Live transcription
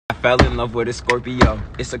I fell in love with a Scorpio.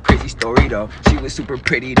 It's a crazy story though. She was super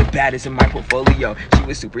pretty, the baddest in my portfolio. She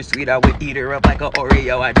was super sweet, I would eat her up like an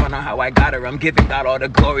Oreo. I don't know how I got her, I'm giving God all the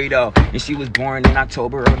glory though. And she was born in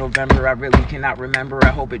October or November, I really cannot remember. I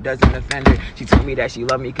hope it doesn't offend her. She told me that she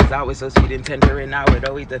loved me cause I was so sweet and tender, and I would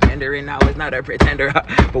always defend her, and I was not a pretender.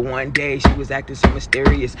 But one day she was acting so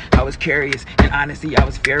mysterious. I was curious, and honestly I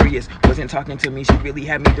was furious. Wasn't talking to me, she really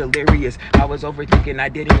had me delirious. I was overthinking, I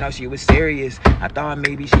didn't know she was serious. I thought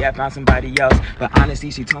maybe she had found somebody else, but honestly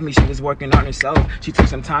she told me she was working on herself. She took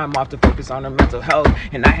some time off to focus on her mental health,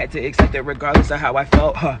 and I had to accept it regardless of how I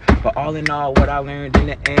felt. But all in all, what I learned in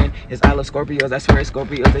the end is I love Scorpios. I swear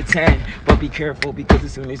Scorpios are 10, but be careful because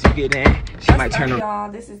as soon as you get in, she might turn around.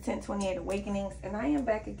 Y'all, this is 1028 Awakenings, and I am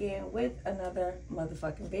back again with another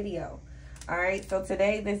motherfucking video. All right, so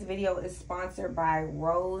today this video is sponsored by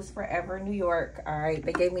Rose Forever New York. All right,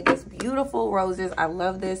 they gave me this beautiful roses. I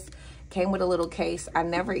love this. Came with a little case. I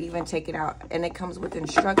never even take it out, and it comes with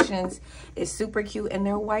instructions. It's super cute, and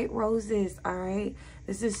they're white roses. All right,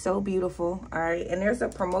 this is so beautiful. All right, and there's a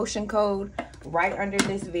promotion code right under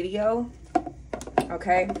this video.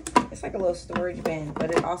 Okay, it's like a little storage bin,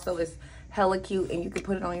 but it also is hella cute, and you can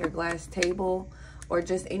put it on your glass table or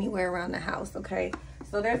just anywhere around the house. Okay,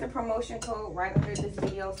 so there's a promotion code right under this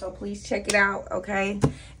video, so please check it out. Okay,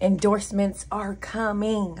 endorsements are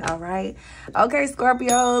coming. All right, okay,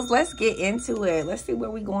 Scorpios, let's get into it. Let's see where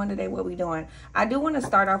we going today, what we doing. I do want to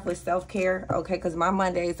start off with self-care, okay, because my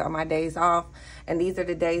Mondays are my days off, and these are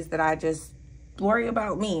the days that I just worry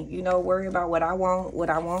about me, you know, worry about what I want. What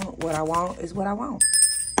I want is what I want.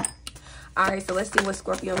 All right, so let's see what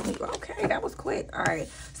Scorpios need. Okay, that was quick. All right,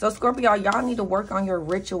 so Scorpio, y'all need to work on your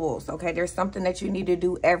rituals, okay? There's something that you need to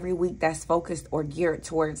do every week that's focused or geared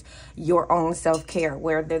towards your own self-care,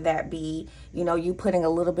 whether that be, you know, you putting a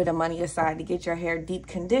little bit of money aside to get your hair deep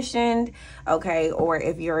conditioned, okay? Or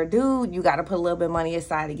if you're a dude, you got to put a little bit of money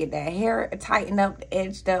aside to get that hair tightened up,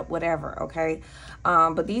 edged up, whatever, okay?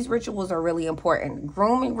 But these rituals are really important.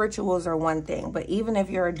 Grooming rituals are one thing, but even if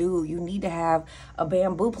you're a dude, you need to have a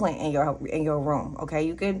bamboo plant in your room, okay?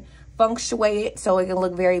 You can feng shui it so it can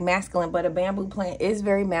look very masculine, but a bamboo plant is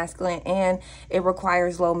very masculine and it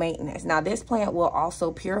requires low maintenance. Now, this plant will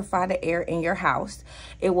also purify the air in your house.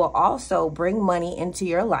 It will also bring money into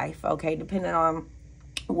your life, okay, depending on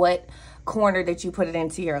what corner that you put it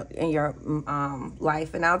into your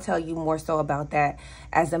life. And I'll tell you more so about that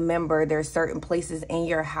as a member. There's certain places in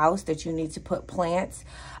your house that you need to put plants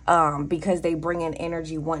because they bring in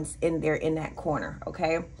energy once in there in that corner,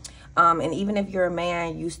 okay? And even if you're a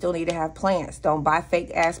man, you still need to have plants. Don't buy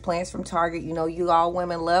fake ass plants from Target. You know, you all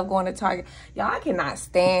women love going to Target. Y'all, I cannot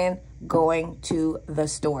stand going to the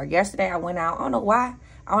store. Yesterday I went out. I don't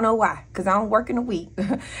know why. Because I don't work in the week.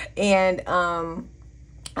 And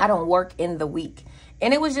I don't work in the week.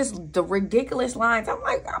 And it was just the ridiculous lines. I'm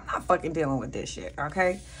like, I'm not fucking dealing with this shit,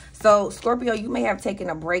 okay? So, Scorpio, you may have taken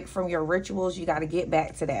a break from your rituals. You got to get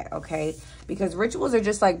back to that, okay? Because rituals are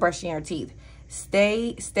just like brushing your teeth.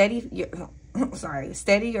 Steady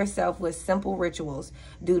yourself with simple rituals.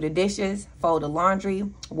 Do the dishes, fold the laundry,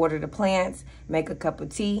 water the plants, make a cup of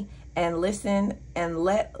tea, and listen and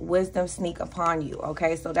let wisdom sneak upon you,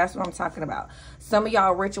 okay? So that's what I'm talking about. Some of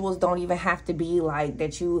y'all rituals don't even have to be like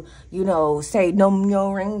that you know, say no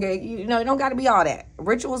ring, you know, it don't got to be all that.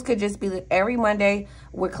 Rituals could just be like every Monday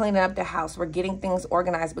we're cleaning up the house, we're getting things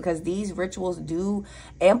organized, because these rituals do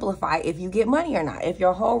amplify if you get money or not. If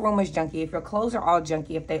your whole room is junky, if your clothes are all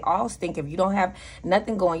junky, if they all stink, if you don't have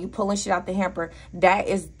nothing going, you pulling shit out the hamper, that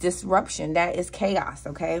is disruption, that is chaos,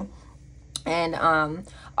 okay? And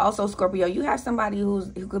also, Scorpio, you have somebody who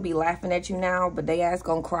could be laughing at you now, but they ass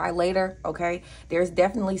gonna cry later, okay? There's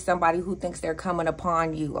definitely somebody who thinks they're coming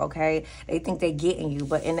upon you, okay? They think they're getting you,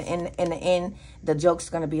 but in the end, the joke's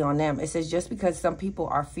gonna be on them. It says just because some people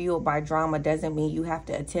are fueled by drama doesn't mean you have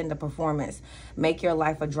to attend the performance. Make your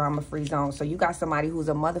life a drama-free zone. So you got somebody who's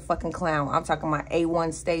a motherfucking clown. I'm talking about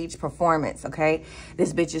A1 stage performance, okay?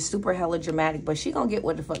 This bitch is super hella dramatic, but she gonna get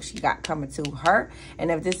what the fuck she got coming to her. And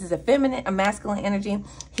if this is a feminine, a masculine energy,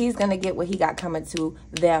 he's gonna get what he got coming to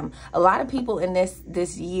them. A lot of people in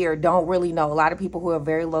this year don't really know. A lot of people who are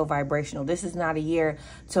very low vibrational. This is not a year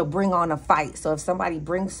to bring on a fight. So if somebody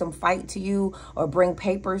brings some fight to you, or bring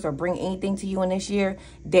papers, or bring anything to you in this year,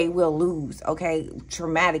 they will lose, okay,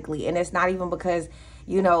 traumatically. And it's not even because,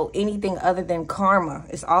 you know, anything other than karma.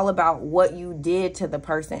 It's all about what you did to the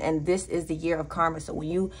person, and this is the year of karma. So when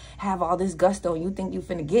you have all this gusto and you think you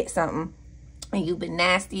finna get something, and you've been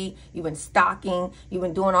nasty, you've been stalking, you've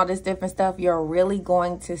been doing all this different stuff, you're really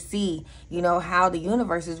going to see, you know, how the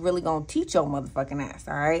universe is really going to teach your motherfucking ass,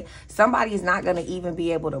 all right? Somebody is not going to even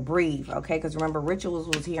be able to breathe, okay? Because remember, rituals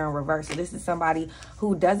was here in reverse. So this is somebody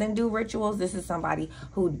who doesn't do rituals. This is somebody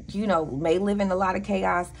who, you know, may live in a lot of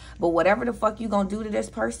chaos. But whatever the fuck you going to do to this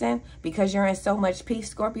person, because you're in so much peace,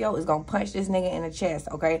 Scorpio, is going to punch this nigga in the chest,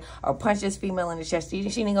 okay? Or punch this female in the chest. She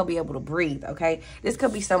ain't going to be able to breathe, okay? This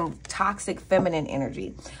could be some toxic feminine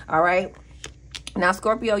energy, all right? Now,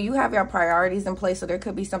 Scorpio, you have your priorities in place, so there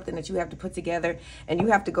could be something that you have to put together, and you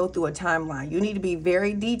have to go through a timeline. You need to be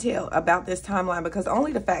very detailed about this timeline because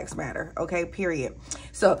only the facts matter, okay, period.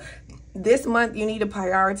 So this month, you need to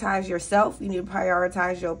prioritize yourself. You need to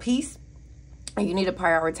prioritize your peace. And you need to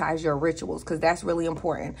prioritize your rituals because that's really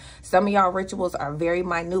important. Some of y'all rituals are very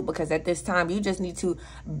minute because at this time, you just need to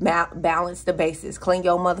balance the bases. Clean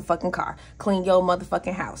your motherfucking car. Clean your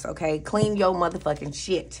motherfucking house, okay? Clean your motherfucking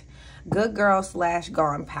shit. Good girl /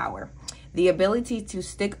 gone power. The ability to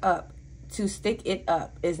stick it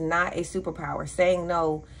up is not a superpower. Saying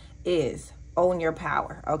no is. Own your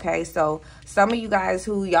power, okay? So some of you guys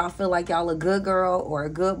who y'all feel like y'all a good girl or a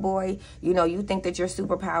good boy, you know, you think that your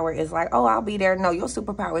superpower is like, oh, I'll be there. No, your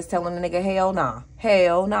superpower is telling the nigga, hell nah.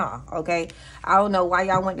 Hell nah, okay? I don't know why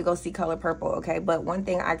y'all went to go see Color Purple, okay? But one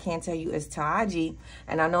thing I can tell you is Taji,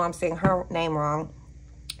 and I know I'm saying her name wrong,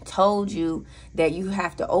 told you that you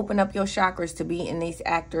have to open up your chakras to be in these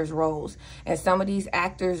actors roles, and some of these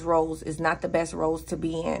actors roles is not the best roles to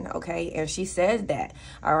be in, okay? And she says that,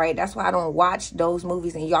 all right? That's why I don't watch those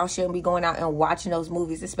movies, and y'all shouldn't be going out and watching those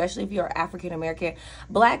movies, especially if you're African American,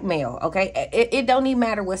 black male, okay? It don't even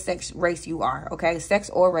matter what sex, race you are, okay? Sex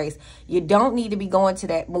or race, you don't need to be going to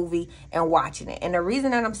that movie and watching it. And the reason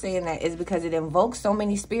that I'm saying that is because it invokes so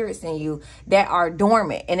many spirits in you that are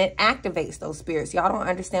dormant, and it activates those spirits. Y'all don't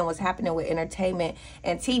understand what's happening with entertainment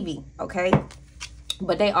and TV, okay?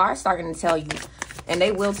 But they are starting to tell you, and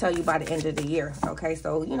they will tell you by the end of the year, okay?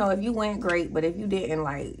 So, you know, if you went, great, but if you didn't,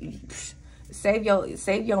 like, save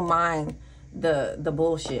your mind the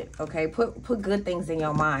bullshit, okay? Put good things in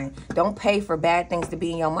your mind. Don't pay for bad things to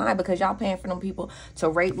be in your mind because y'all paying for them people to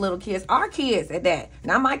rape little kids. Our kids at that.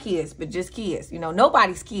 Not my kids, but just kids. You know,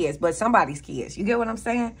 nobody's kids, but somebody's kids. You get what I'm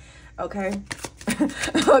saying? Okay?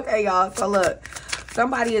 Okay, y'all. So, look.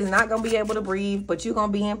 Somebody is not going to be able to breathe, but you're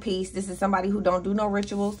going to be in peace. This is somebody who don't do no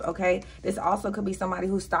rituals, okay? This also could be somebody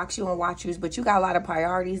who stalks you and watches you, but you got a lot of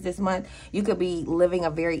priorities this month. You could be living a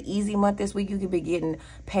very easy month this week. You could be getting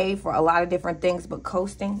paid for a lot of different things, but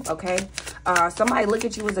coasting, okay? Somebody look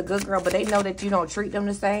at you as a good girl, but they know that you don't treat them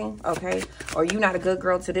the same, okay? Or you're not a good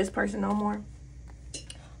girl to this person no more,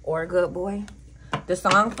 or a good boy. The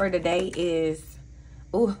song for today is...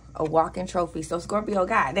 ooh, a walking trophy. So Scorpio,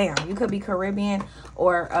 goddamn, you could be Caribbean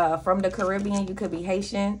or from the Caribbean. You could be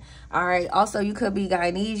Haitian. All right. Also, you could be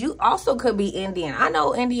Guyanese. You also could be Indian. I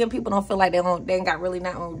know Indian people don't feel like they ain't got really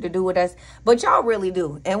nothing to do with us, but y'all really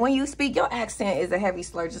do. And when you speak, your accent is a heavy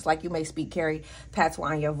slur, just like you may speak Carrie Patois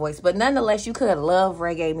in your voice. But nonetheless, you could love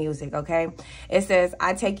reggae music, okay? It says,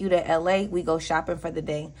 I take you to LA. We go shopping for the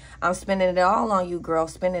day. I'm spending it all on you, girl.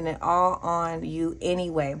 Spending it all on you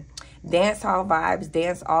anyway. Dance hall vibes,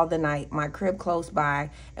 dance all the night. My crib close by,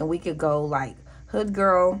 and we could go like hood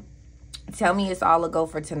girl. Tell me it's all a go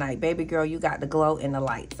for tonight. Baby girl, you got the glow in the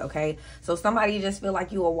lights, okay? So somebody just feel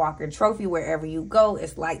like you a walking trophy wherever you go.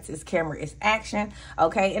 It's lights, it's camera, it's action,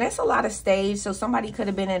 okay? And it's a lot of stage. So somebody could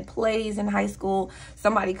have been in plays in high school.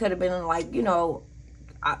 Somebody could have been in like, you know,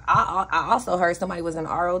 I also heard somebody was in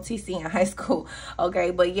ROTC in high school,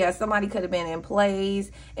 okay? But yeah, somebody could have been in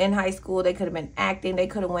plays in high school. They could have been acting. They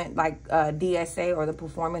could have went like DSA or the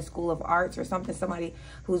Performance School of Arts or something. Somebody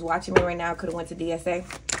who's watching me right now could have went to DSA.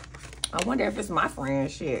 I wonder if it's my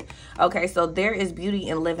friend shit. Okay, so there is beauty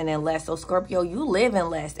in living in less. So Scorpio, you live in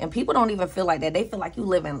less, and people don't even feel like that. They feel like you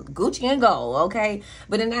live in Gucci and gold, okay?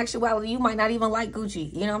 But in actuality, you might not even like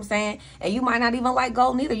Gucci, you know what I'm saying? And you might not even like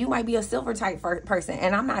gold neither. You might be a silver type person.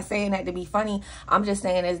 And I'm not saying that to be funny. I'm just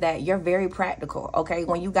saying is that you're very practical, okay?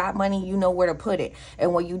 When you got money, you know where to put it.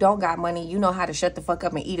 And when you don't got money, you know how to shut the fuck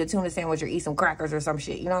up and eat a tuna sandwich or eat some crackers or some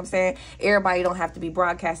shit. You know what I'm saying? Everybody don't have to be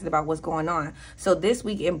broadcasted about what's going on. So this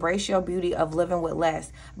week, embrace your beauty of living with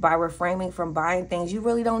less by refraining from buying things you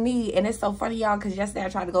really don't need. And it's so funny, y'all, because yesterday I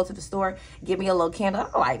tried to go to the store, get me a little candle.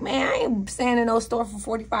 I'm like, man, I ain't standing in no store for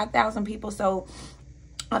 45,000 people. So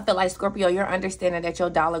I feel like, Scorpio, you're understanding that your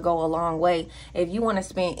dollar go a long way. If you want to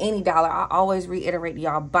spend any dollar, I always reiterate to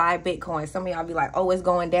y'all, buy Bitcoin. Some of y'all be like, oh, it's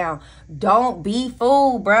going down. Don't be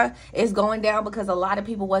fooled, bruh. It's going down because a lot of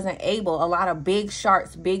people wasn't able. A lot of big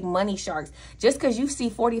sharks, big money sharks. Just because you see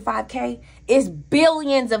 45K, it's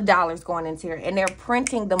billions of dollars going into here. And they're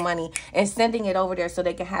printing the money and sending it over there so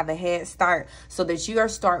they can have a head start, so that your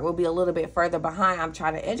start will be a little bit further behind. I'm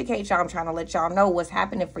trying to educate y'all. I'm trying to let y'all know what's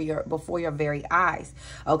happening before your very eyes.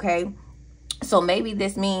 Okay, so maybe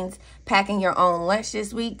this means packing your own lunch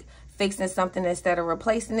this week, fixing something instead of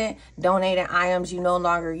replacing it, donating items you no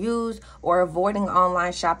longer use, or avoiding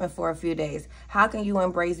online shopping for a few days. How can you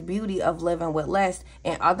embrace beauty of living with less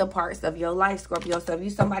in other parts of your life, Scorpio? So if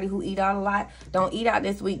you're somebody who eat out a lot, don't eat out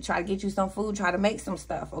this week. Try to get you some food. Try to make some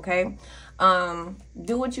stuff, okay?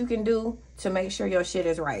 Do what you can do to make sure your shit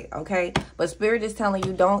is right, okay? But Spirit is telling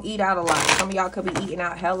you, don't eat out a lot. Some of y'all could be eating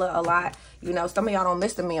out hella a lot. You know, some of y'all don't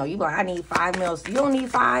miss a meal. You be like, I need 5 meals. You don't need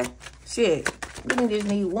 5. Shit. You just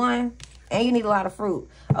need 1. And you need a lot of fruit.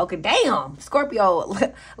 Okay, damn. Scorpio,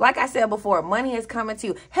 like I said before, money is coming to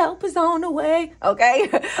you. Help is on the way. Okay?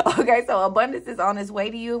 Okay, so abundance is on its way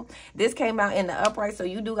to you. This came out in the upright, so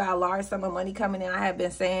you do got a large sum of money coming in. I have been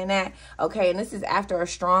saying that. Okay, and this is after a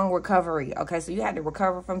strong recovery. Okay, so you had to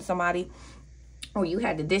recover from somebody, or you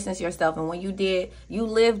had to distance yourself, and when you did, you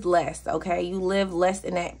lived less, okay? You lived less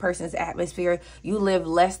in that person's atmosphere. You lived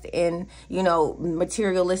less in, you know,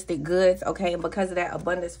 materialistic goods, okay? And because of that,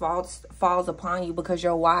 abundance falls upon you because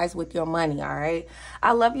you're wise with your money, all right?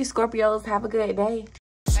 I love you, Scorpios. Have a good day.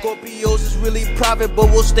 Scorpios is really private, but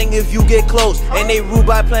will sting if you get close. And they rule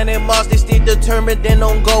by planet Mars, they stay determined, then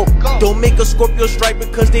don't go. Don't make a Scorpio strike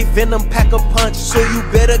because they venom pack a punch. So you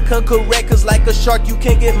better come correct, cause like a shark you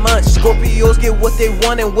can't get munched. Scorpios get what they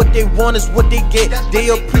want, and what they want is what they get. They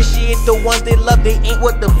appreciate the ones they love, they ain't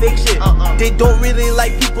what the fake shit. They don't really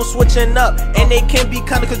like people switching up, and they can be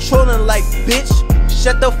kinda controlling, like, bitch,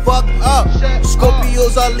 shut the fuck up.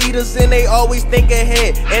 Scorpios are leaders and they always think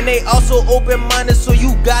ahead, and they also open-minded, so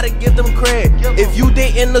you gotta give them credit. If you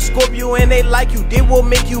dating a Scorpio and they like you, they will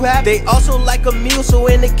make you happy. They also like a meal, so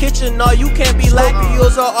in the kitchen, no, you can't be like.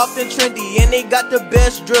 Scorpios are often trendy and they got the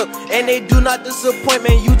best drip, and they do not disappoint,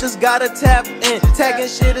 man. You just gotta tap in. Tagging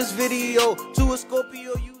shit is video to a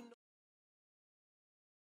Scorpio.